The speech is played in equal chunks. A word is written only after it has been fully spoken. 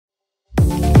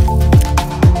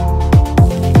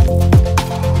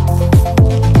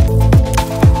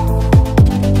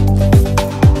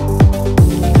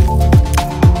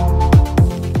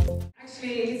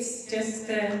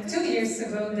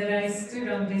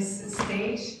this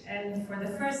stage, and for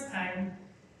the first time,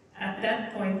 at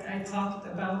that point, I talked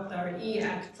about our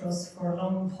e-Actros for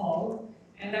long haul,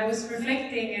 and I was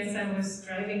reflecting as I was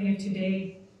driving here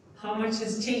today how much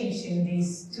has changed in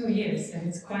these 2 years, and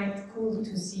it's quite cool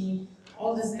to see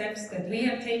all the steps that we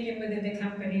have taken within the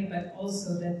company, but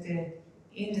also that the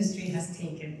industry has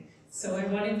taken. So I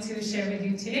wanted to share with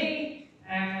you today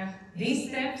these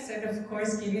steps, and of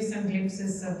course give you some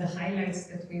glimpses of the highlights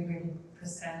that we will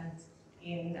present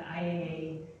in the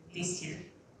IAA this year.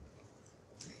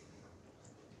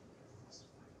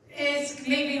 It's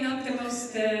maybe not the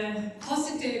most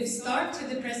positive start to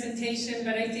the presentation,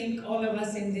 but I think all of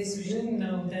us in this room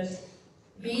know that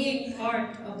being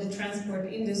part of the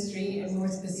transport industry, and more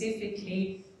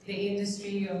specifically the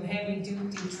industry of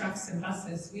heavy-duty trucks and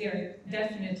buses, we are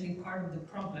definitely part of the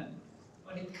problem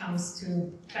when it comes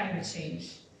to climate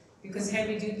change. Because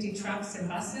heavy-duty trucks and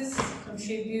buses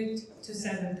contribute to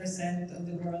 7% of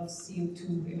the world's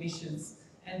CO2 emissions.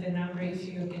 And the number, if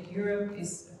you look at Europe,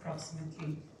 is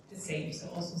approximately the same, so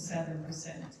also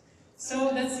 7%. So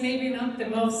that's maybe not the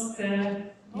most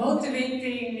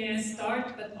motivating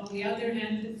start, but on the other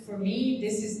hand, for me,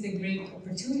 this is the great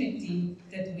opportunity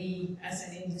that we as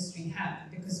an industry have,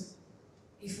 because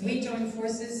if we join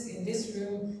forces in this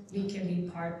room, we can be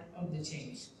part of the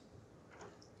change.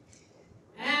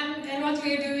 And what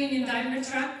we are doing in Daimler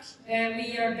Truck,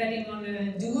 we are betting on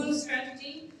a dual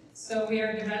strategy. So we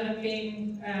are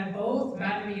developing both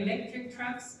battery electric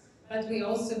trucks, but we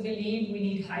also believe we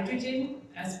need hydrogen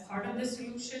as part of the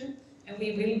solution, and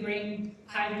we will bring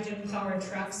hydrogen-powered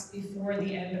trucks before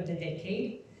the end of the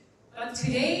decade. But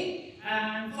today,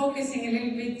 focusing a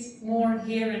little bit more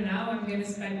here and now, I'm going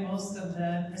to spend most of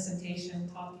the presentation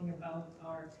talking about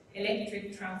our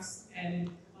electric trucks and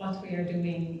what we are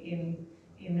doing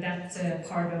in that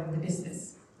part of the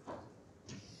business.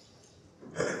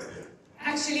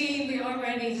 Actually, we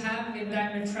already have in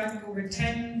Daimler Truck over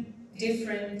 10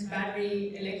 different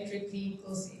battery electric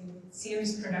vehicles in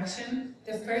series production.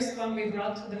 The first one we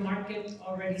brought to the market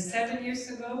already 7 years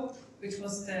ago, which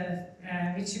was the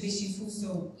Mitsubishi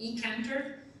Fuso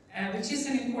e-Canter, which is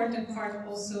an important part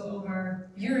also of our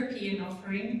European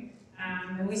offering.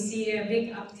 We see a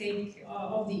big uptake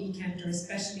of the e-Canter,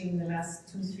 especially in the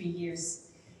last 2-3 years.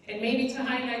 And maybe to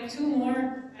highlight two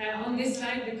more on this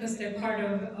slide, because they're part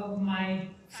of my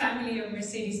family of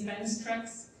Mercedes-Benz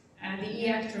Trucks, the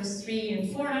e-Actros 3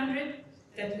 and 400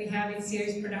 that we have in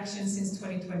series production since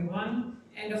 2021,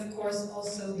 and of course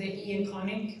also the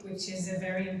e-Iconic, which is a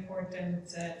very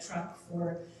important truck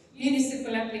for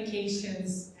municipal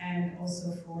applications and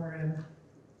also for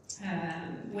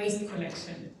waste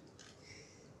collection.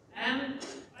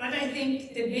 But I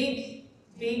think the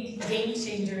big game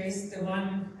changer is the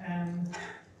one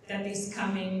that is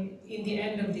coming in the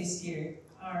end of this year,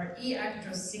 our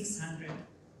e-Actros 600.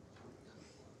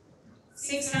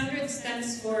 600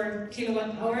 stands for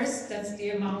kilowatt hours. That's the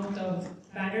amount of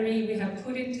battery we have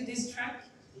put into this truck,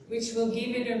 which will give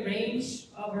it a range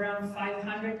of around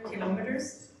 500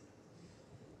 kilometers.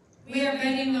 We are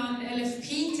betting on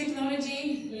LFP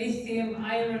technology, lithium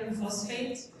iron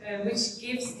phosphate, which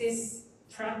gives this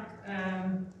truck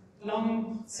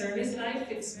long service life.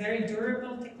 It's very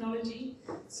durable technology.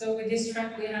 So with this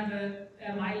truck we have a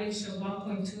mileage of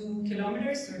 1.2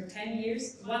 kilometers or 10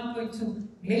 years, 1.2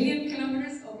 million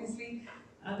kilometers, obviously,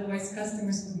 otherwise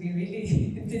customers would be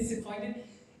really disappointed.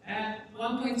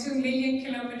 1.2 million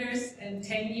kilometers and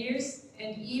 10 years,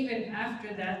 and even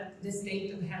after that, the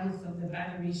state of health of the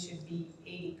battery should be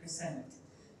 80%.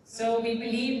 So we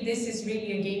believe this is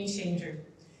really a game changer.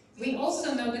 We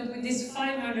also know that with this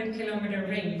 500 kilometer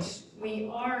range, we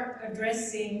are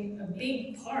addressing a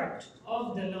big part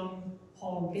of the long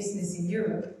haul business in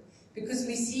Europe, because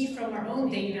we see from our own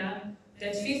data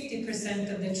that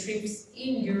 50% of the trips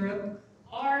in Europe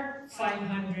are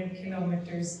 500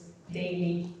 kilometers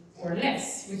daily or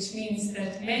less, which means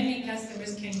that many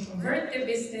customers can convert their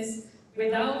business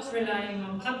without relying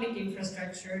on public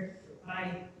infrastructure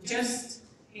by just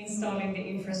installing the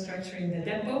infrastructure in the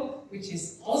depot, which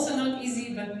is also not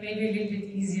easy, but maybe a little bit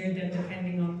easier than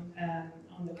depending on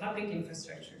the public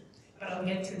infrastructure. But I'll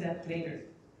get to that later.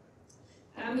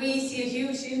 We see a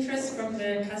huge interest from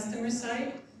the customer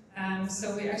side.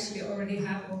 So we actually already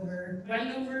have well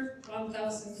over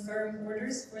 1,000 firm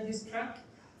orders for this truck.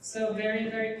 So very,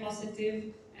 very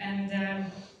positive.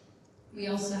 And we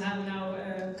also have now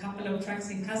a couple of trucks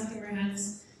in customer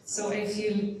hands. So I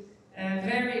feel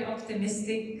very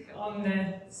optimistic on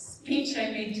the speech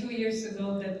I made 2 years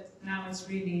ago that now it's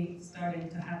really starting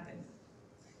to happen.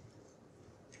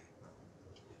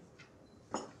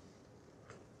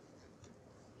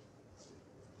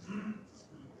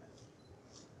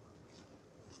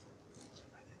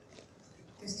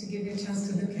 give you a chance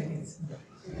to look at it. So.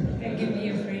 And give me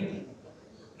a break.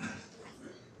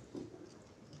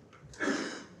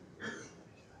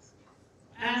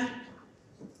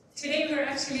 Today we're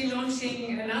actually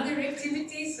launching another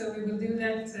activity, so we will do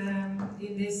that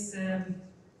in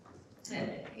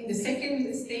the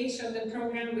second stage of the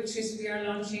program, which is we are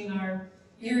launching our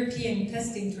European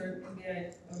testing tour. Maybe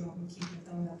I don't know, keep it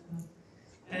on that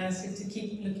one. So to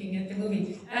keep looking at the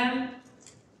movie.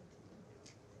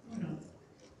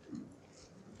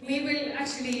 We will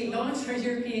actually launch our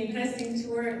European testing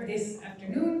tour this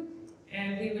afternoon.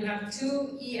 We will have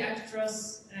 2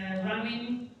 e-Actros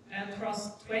running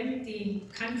across 20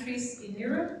 countries in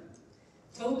Europe,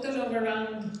 total of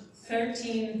around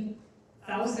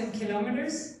 13,000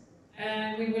 kilometers.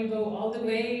 We will go all the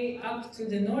way up to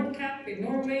the Nordkap in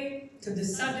Norway, to the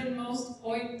southernmost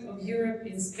point of Europe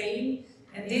in Spain.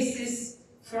 And this is,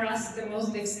 for us, the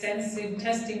most extensive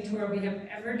testing tour we have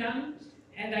ever done.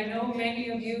 And I know many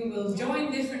of you will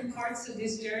join different parts of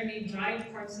this journey, drive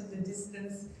parts of the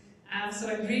distance. So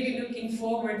I'm really looking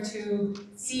forward to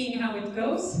seeing how it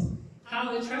goes,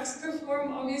 how the trucks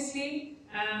perform, obviously,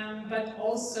 but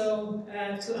also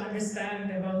to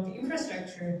understand about the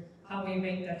infrastructure, how we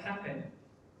make that happen.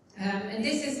 And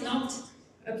this is not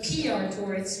a PR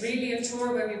tour, it's really a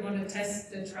tour where we want to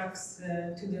test the trucks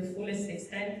to their fullest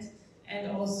extent,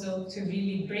 and also to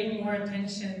really bring more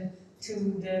attention to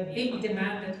the big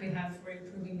demand that we have for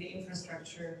improving the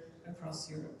infrastructure across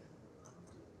Europe.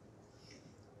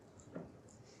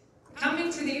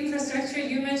 Coming to the infrastructure,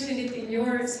 you mentioned it in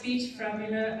your speech,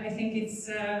 Framila. I think it's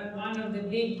one of the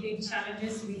big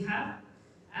challenges we have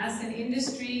as an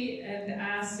industry and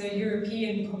as a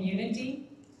European community.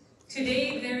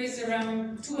 Today there is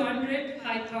around 200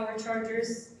 high-power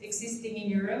chargers existing in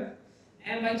Europe,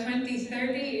 and by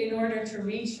 2030, in order to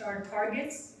reach our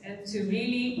targets and to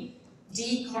really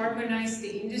decarbonize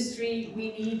the industry,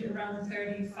 we need around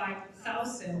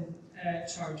 35,000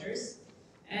 chargers.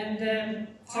 And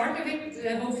part of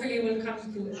it hopefully will come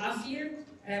through AFIR,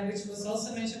 which was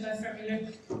also mentioned by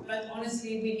Framila, but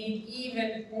honestly we need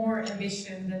even more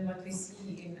ambition than what we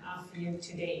see in AFIR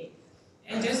today.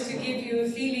 And just to give you a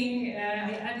feeling,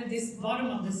 I added this bottom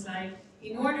of the slide.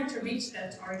 In order to reach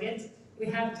that target, we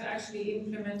have to actually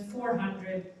implement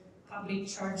 400 public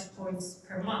charge points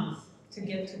per month to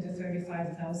get to the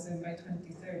 35,000 by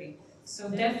 2030. So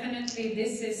definitely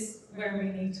this is where we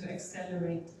need to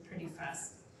accelerate pretty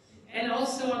fast. And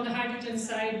also on the hydrogen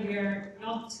side, we are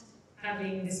not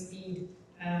having the speed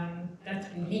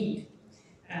that we need.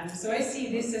 So I see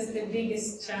this as the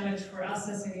biggest challenge for us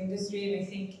as an industry, and I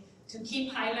think to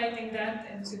keep highlighting that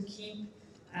and to keep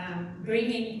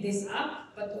bringing this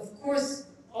up, but of course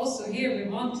also here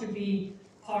we want to be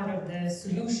part of the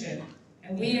solution.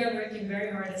 And we are working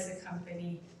very hard as a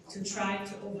company to try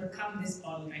to overcome this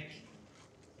bottleneck.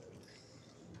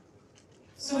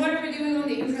 So what are we doing on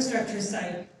the infrastructure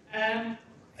side? I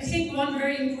think one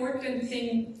very important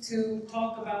thing to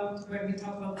talk about when we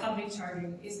talk about public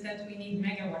charging is that we need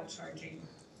megawatt charging.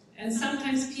 And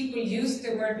sometimes people use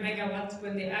the word megawatt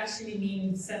when they actually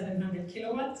mean 700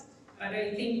 kilowatts, but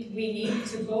I think we need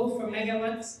to go for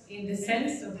megawatts in the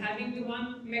sense of having the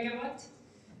 1 megawatt.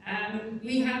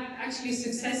 We have actually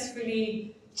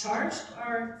successfully charged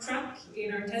our truck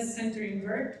in our test center in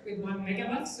Wörth with 1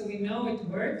 megawatt, so we know it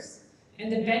works.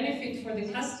 And the benefit for the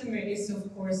customer is,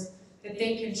 of course, that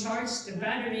they can charge the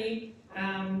battery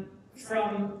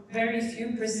from very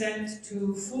few percent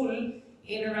to full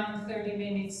in around 30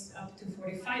 minutes up to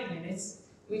 45 minutes,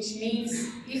 which means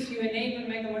if you enable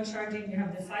megawatt charging, you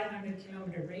have the 500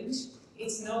 kilometer range.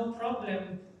 It's no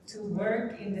problem to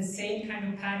work in the same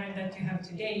kind of pattern that you have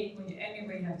today, when you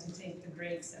anyway have to take the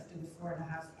breaks after the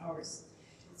 4.5 hours.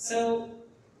 So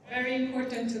very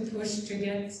important to push to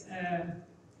get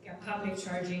public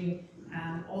charging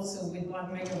also with 1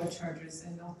 megawatt chargers,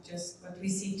 and not just what we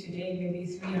see today, maybe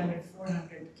 300,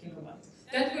 400 kilowatts.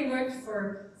 That will work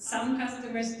for some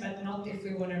customers, but not if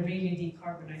we want to really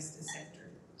decarbonize the sector.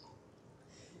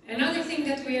 Another thing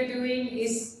that we are doing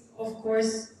is, of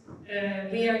course,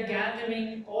 we are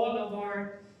gathering all of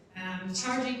our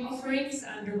charging offerings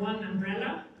under one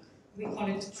umbrella. We call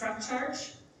it Truck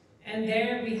Charge. And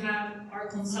there we have our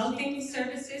consulting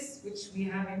services, which we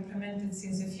have implemented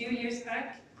since a few years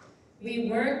back. We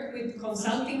work with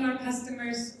consulting our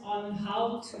customers on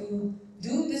how to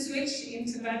do the switch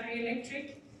into battery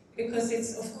electric, because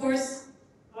it's, of course,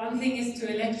 one thing is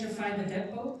to electrify the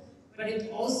depot, but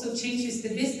it also changes the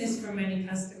business for many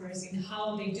customers in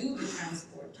how they do the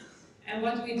transport. And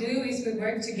what we do is we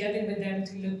work together with them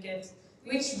to look at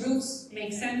which routes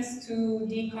make sense to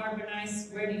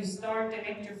decarbonize, where do you start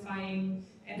electrifying,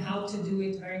 and how to do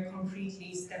it very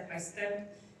concretely, step by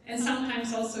step. And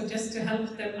sometimes also just to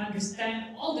help them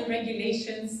understand all the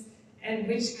regulations and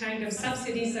which kind of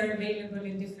subsidies are available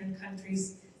in different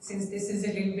countries, since this is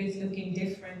a little bit looking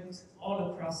different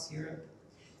all across Europe.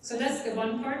 So that's the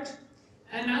one part.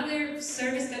 Another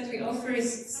service that we offer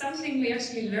is something we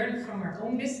actually learned from our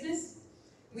own business.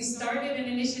 We started an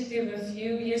initiative a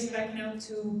few years back now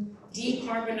to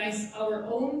decarbonize our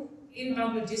own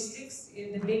inbound logistics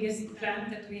in the biggest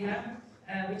plant that we have,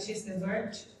 which is the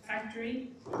Vert factory.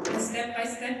 And step by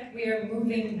step, we are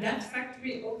moving that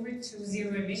factory over to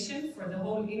zero emission for the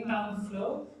whole inbound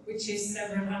flow, which is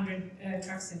several hundred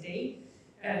trucks a day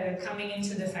coming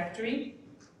into the factory.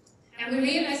 And we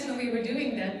realized when we were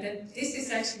doing that this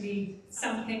is actually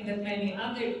something that many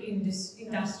other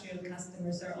industrial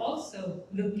customers are also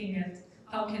looking at.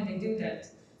 How can they do that?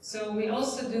 So we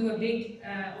also do a big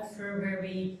offer where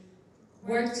we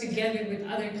work together with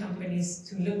other companies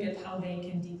to look at how they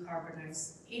can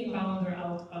decarbonize inbound or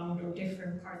outbound or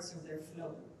different parts of their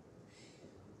flow.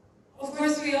 Of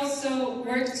course, we also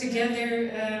work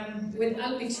together with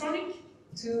Alpitronic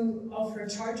to offer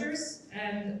chargers,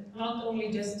 and not only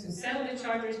just to sell the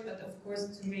chargers, but of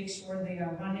course to make sure they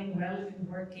are running well and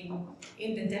working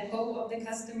in the depot of the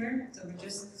customer. So we're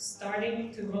just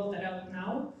starting to roll that out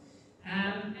now.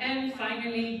 And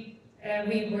finally,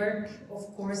 we work,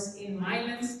 of course, in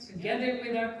Milands together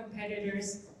with our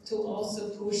competitors to also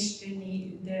push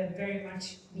the very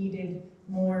much needed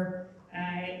more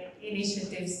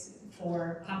initiatives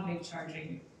for public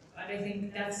charging. But I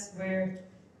think that's where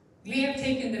we have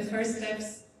taken the first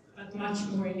steps, but much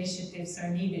more initiatives are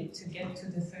needed to get to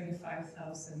the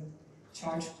 35,000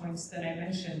 charge points that I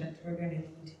mentioned that we're going to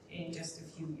need in just a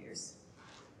few years.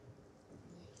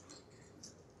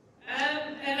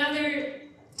 Another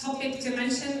topic to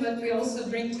mention, what we also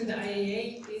bring to the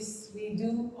IAA, is we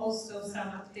do also some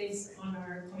updates on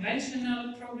our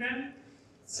conventional program.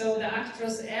 So the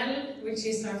Actros L, which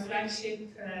is our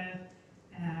flagship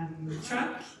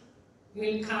truck,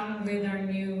 will come with our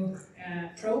new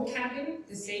Pro cabin,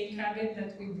 the same cabin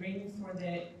that we bring for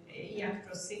the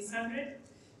Actros 600.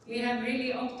 We have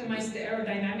really optimized the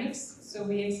aerodynamics, so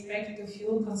we expect a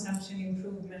fuel consumption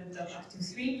improvement of up to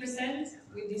 3%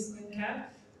 with this new cab,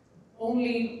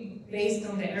 only based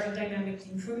on the aerodynamic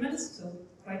improvements, so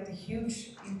quite a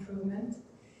huge improvement.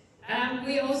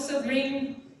 We also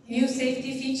bring new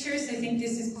safety features. I think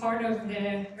this is part of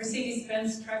the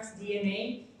Mercedes-Benz Trucks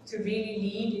DNA, to really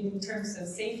lead in terms of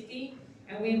safety,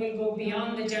 and we will go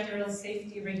beyond the general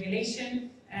safety regulation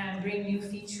and bring new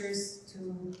features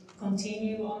to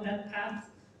continue on that path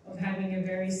of having a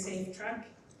very safe truck.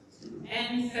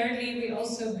 And thirdly, we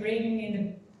also bring in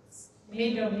the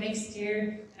mid of next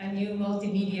year a new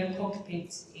multimedia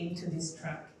cockpit into this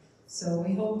truck. So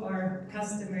we hope our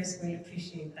customers will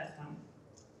appreciate that one.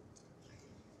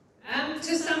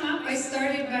 To sum up, I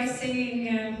started by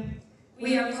saying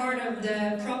we are part of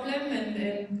the problem,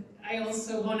 and I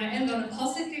also want to end on a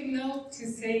positive note to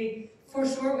say, for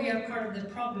sure we are part of the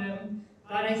problem,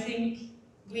 but I think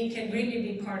we can really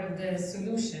be part of the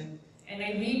solution. And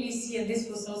I really see, and this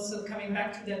was also coming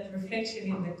back to that reflection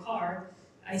in the car,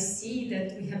 I see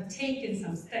that we have taken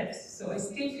some steps. So I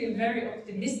still feel very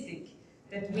optimistic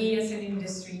that we as an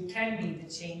industry can be the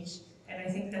change. And I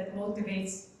think that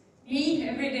motivates me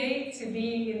every day to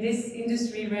be in this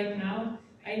industry right now.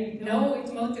 I know it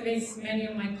motivates many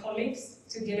of my colleagues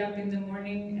to get up in the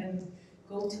morning and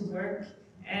go to work.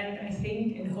 And I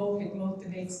think and hope it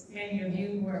motivates many of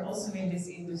you who are also in this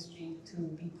industry to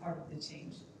be part of the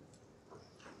change.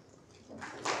 What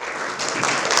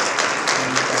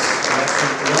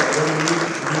a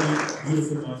really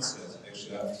beautiful mindset,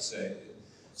 actually, I have to say.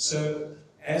 So,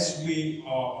 as we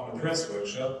are on a press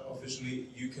workshop, officially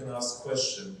you can ask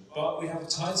questions. But we have a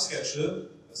tight schedule,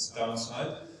 that's the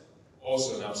downside,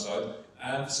 also an upside.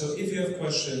 So if you have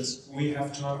questions, we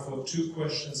have time for 2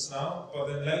 questions now, but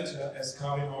then later, as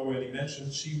Karin already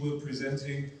mentioned, she will be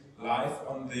presenting live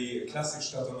on the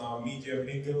Klassik on our media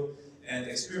mingle and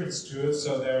experience tour,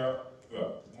 so there are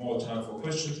more time for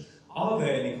questions. Are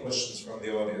there any questions from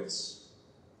the audience?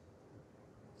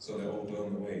 So they're all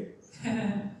blown away.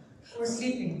 Or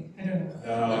sleeping, I don't know.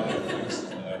 No, I don't think so.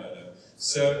 No.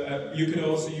 So you could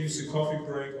also use a coffee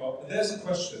break. There's a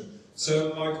question.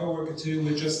 So my co-worker too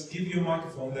will just give you a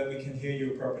microphone that we can hear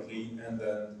you properly, and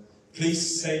then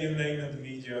please say your name and the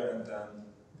media, and then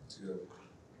to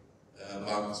go.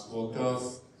 Markus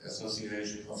Burgdorf,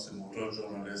 Association of the Motor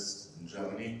Journalists in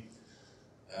Germany.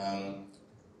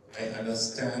 I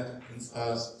understand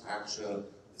infrastructure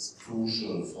is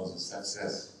crucial for the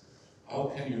success.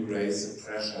 how can you raise the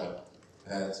pressure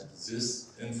that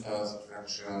this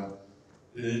infrastructure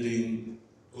building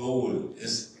goal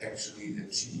is actually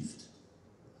achieved?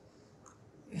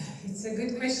 It's a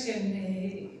good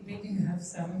question. Maybe you have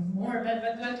some more,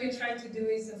 but what we try to do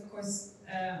is, of course,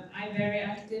 I'm very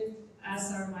active,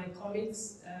 as are my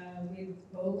colleagues, with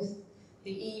both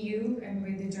the EU and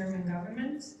with the German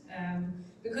government,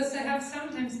 because I have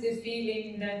sometimes the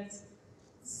feeling that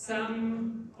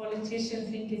some politicians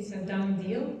think it's a done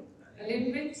deal, a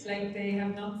little bit, like they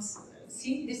have not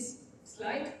seen this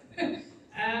slide.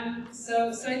 So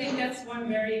I think that's one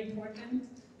very important.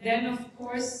 Then, of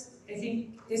course, I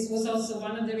think this was also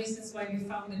one of the reasons why we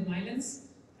founded Milans.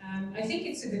 I think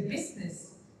it's a good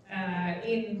business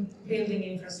in building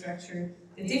infrastructure.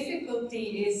 The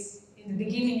difficulty is, in the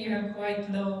beginning, you have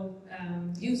quite low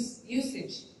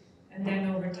usage, and then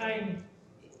over time,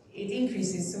 it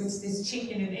increases. So it's this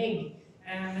chicken and egg.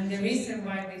 And the reason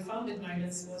why we founded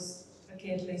Milans was,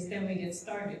 okay, at least then we get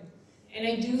started. And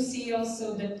I do see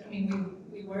also that, I mean,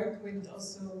 we work with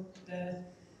also the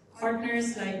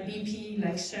partners like BP,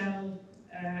 like Shell,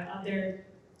 other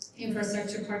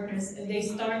infrastructure partners, and they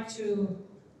start to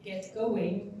get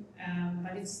going,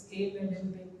 but it's still a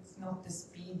little bit not the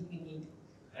speed we need.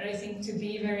 But I think to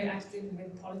be very active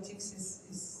with politics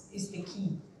is the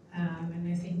key,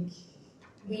 and I think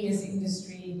we as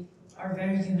industry are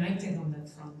very united on that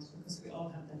front because we all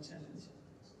have that challenge.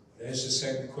 There's a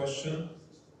second question.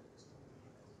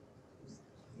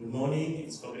 Good morning,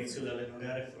 it's Fabrizio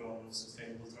Dallenogare from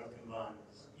Sustainable Truck and Van.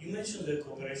 You mentioned the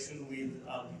cooperation with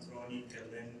Alpitronic,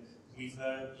 and then we've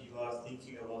heard you are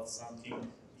thinking about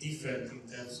something different in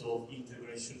terms of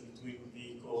integration between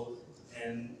vehicle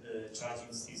and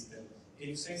charging system. Can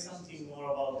you say something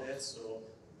more about that? So,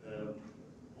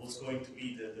 what's going to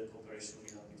be the cooperation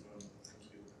with Alpitronic? Thank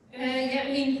you. Yeah,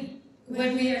 I mean,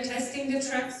 when we are testing the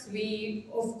trucks, we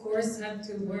of course have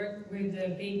to work with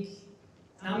a big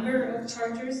number of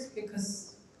chargers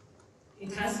because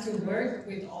it has to work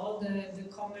with all the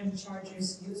common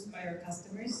chargers used by our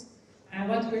customers. And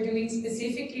what we're doing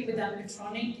specifically with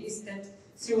Alpitronic is that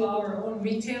through our own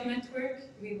retail network,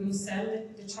 we will sell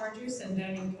the chargers, and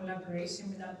then in collaboration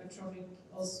with Alpitronic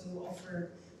also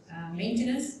offer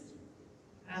maintenance.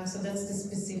 So that's the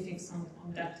specifics on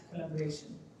that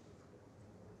collaboration.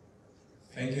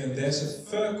 Thank you. And there's a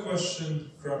third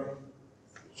question from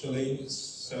Jolene.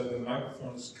 So the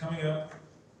microphone is coming up.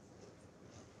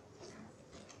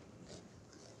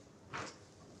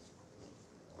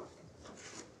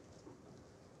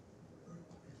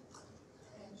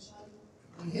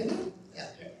 Can you hear me? Yeah.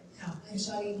 I'm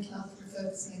Charlene Clark from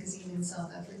Focus Magazine in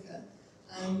South Africa.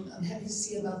 I'm happy to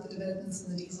see about the developments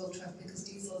in the diesel truck because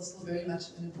diesel is still very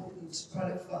much an important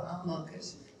product for our market,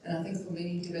 and I think for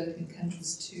many developing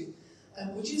countries too.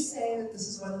 Would you say that this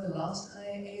is one of the last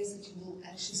IAAs that you will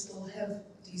actually still have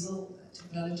diesel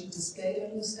technology displayed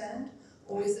on your stand?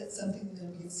 Or is that something that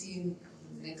we can see in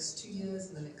the next 2 years,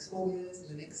 in the next 4 years,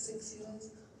 in the next 6 years?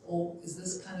 Or is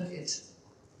this kind of it?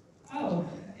 Oh,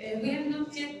 we have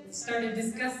not yet started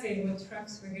discussing what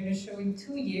trucks we're going to show in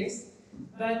 2 years,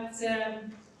 but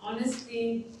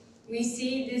honestly, we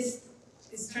see this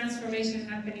transformation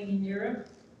happening in Europe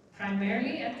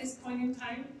primarily at this point in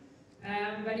time.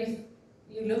 But if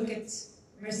you look at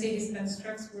Mercedes-Benz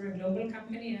Trucks, we're a global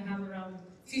company. I have around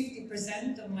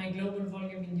 50% of my global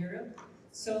volume in Europe.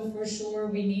 So for sure,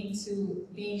 we need to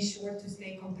be sure to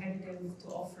stay competitive to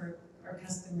offer our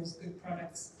customers good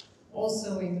products.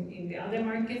 Also in the other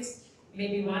markets,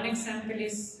 maybe one example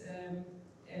is,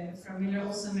 from Miller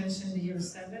also mentioned the Euro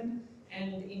 7,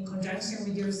 and in conjunction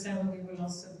with Euro 7 we will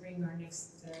also bring our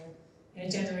next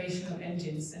generation of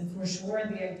engines. And for sure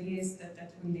the idea is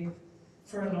that will live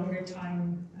for a longer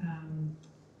time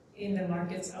in the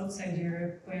markets outside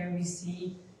Europe where we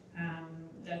see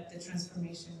that the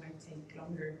transformation might take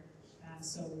longer.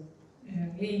 So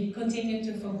we continue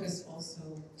to focus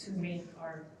also to make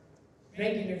our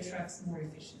regular trucks more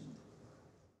efficient.